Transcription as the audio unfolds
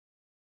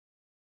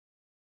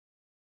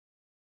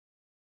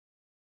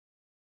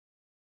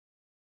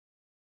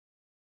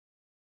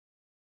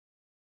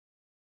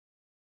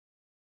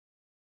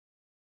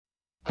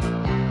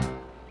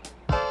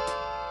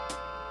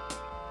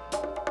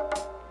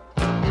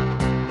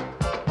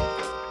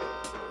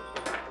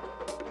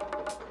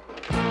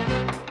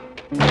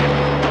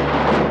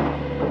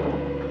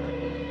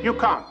you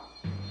can't.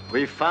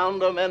 We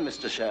found a man,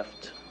 Mr.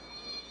 Shaft.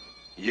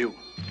 You.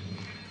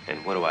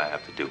 And what do I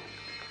have to do?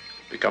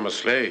 Become a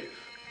slave.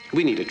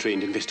 We need a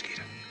trained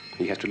investigator.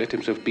 He has to let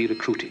himself be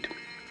recruited.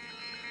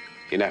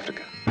 In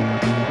Africa.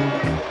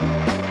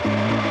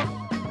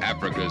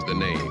 Africa's the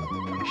name.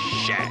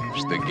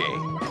 Shaft's the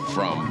game.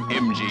 From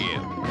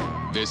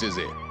MGM. This is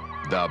it.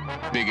 The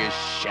biggest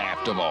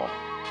shaft of all.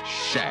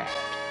 Shaft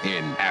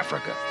in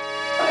Africa.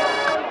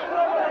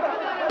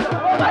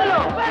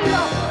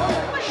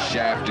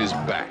 Shaft is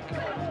back,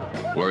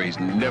 where he's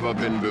never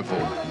been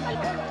before,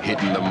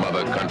 hitting the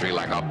mother country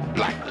like a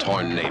black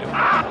tornado.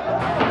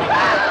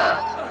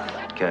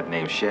 Cat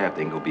named Shaft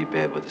ain't gonna be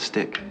bad with a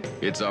stick.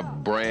 It's a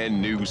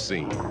brand new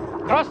scene.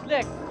 Cross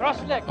leg,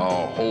 cross leg.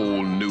 A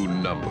whole new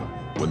number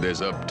when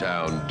this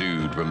uptown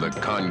dude from the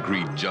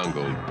concrete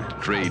jungle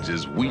trades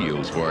his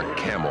wheels for a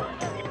camel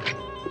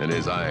and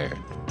his iron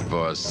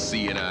for a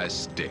CNI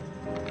stick.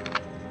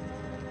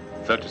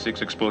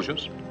 36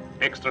 exposures.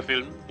 Extra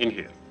film in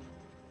here.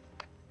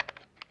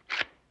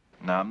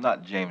 Now, I'm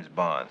not James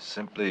Bond,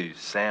 simply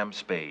Sam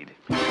Spade.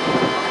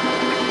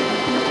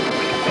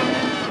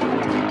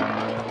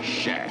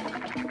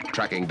 Shaft,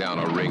 tracking down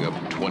a ring of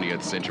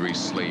 20th century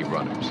slave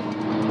runners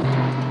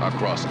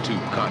across 2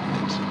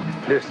 continents.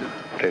 Listen,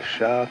 if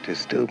Shaft is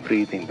still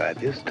breathing by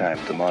this time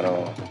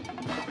tomorrow,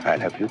 I'll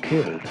have you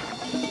killed.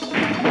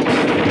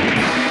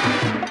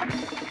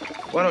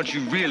 Why don't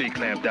you really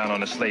clamp down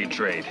on the slave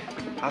trade?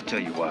 I'll tell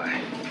you why.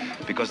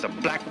 Because the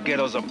black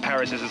ghettos of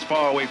Paris is as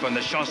far away from the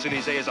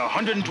Champs-Élysées as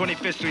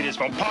 125th Street is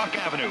from Park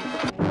Avenue.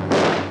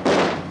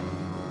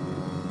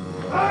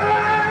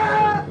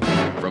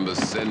 From the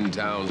sin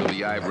towns of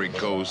the Ivory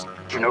Coast.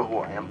 You know who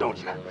I am, don't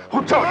you?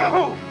 Who told you?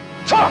 Who?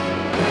 Talk!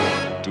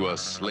 To a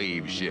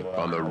slave ship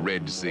on the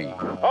Red Sea.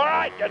 All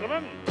right,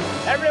 gentlemen.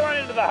 Everyone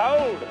into the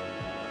hold.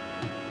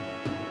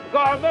 Go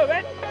on, move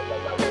it.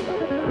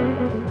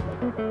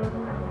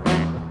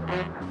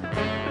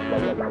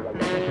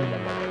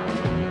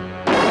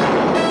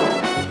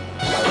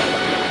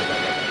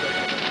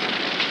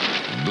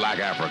 Black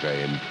Africa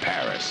in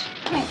Paris.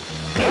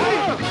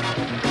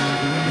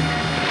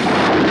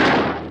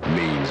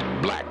 Means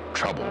black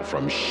trouble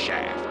from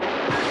Shaft.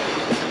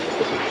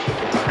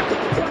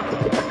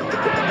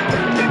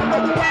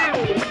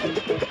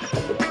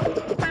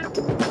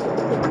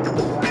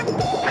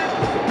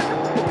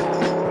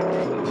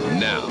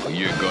 Now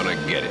you're gonna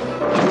get it.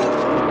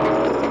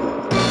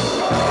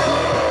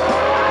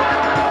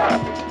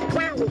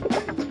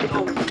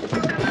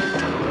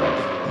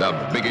 The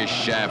biggest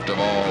shaft of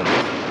all.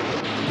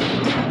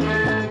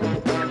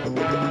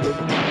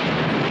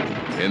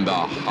 In the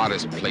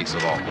hottest place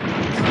of all.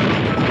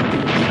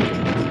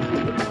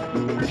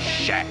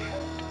 Shaft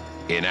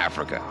in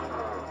Africa.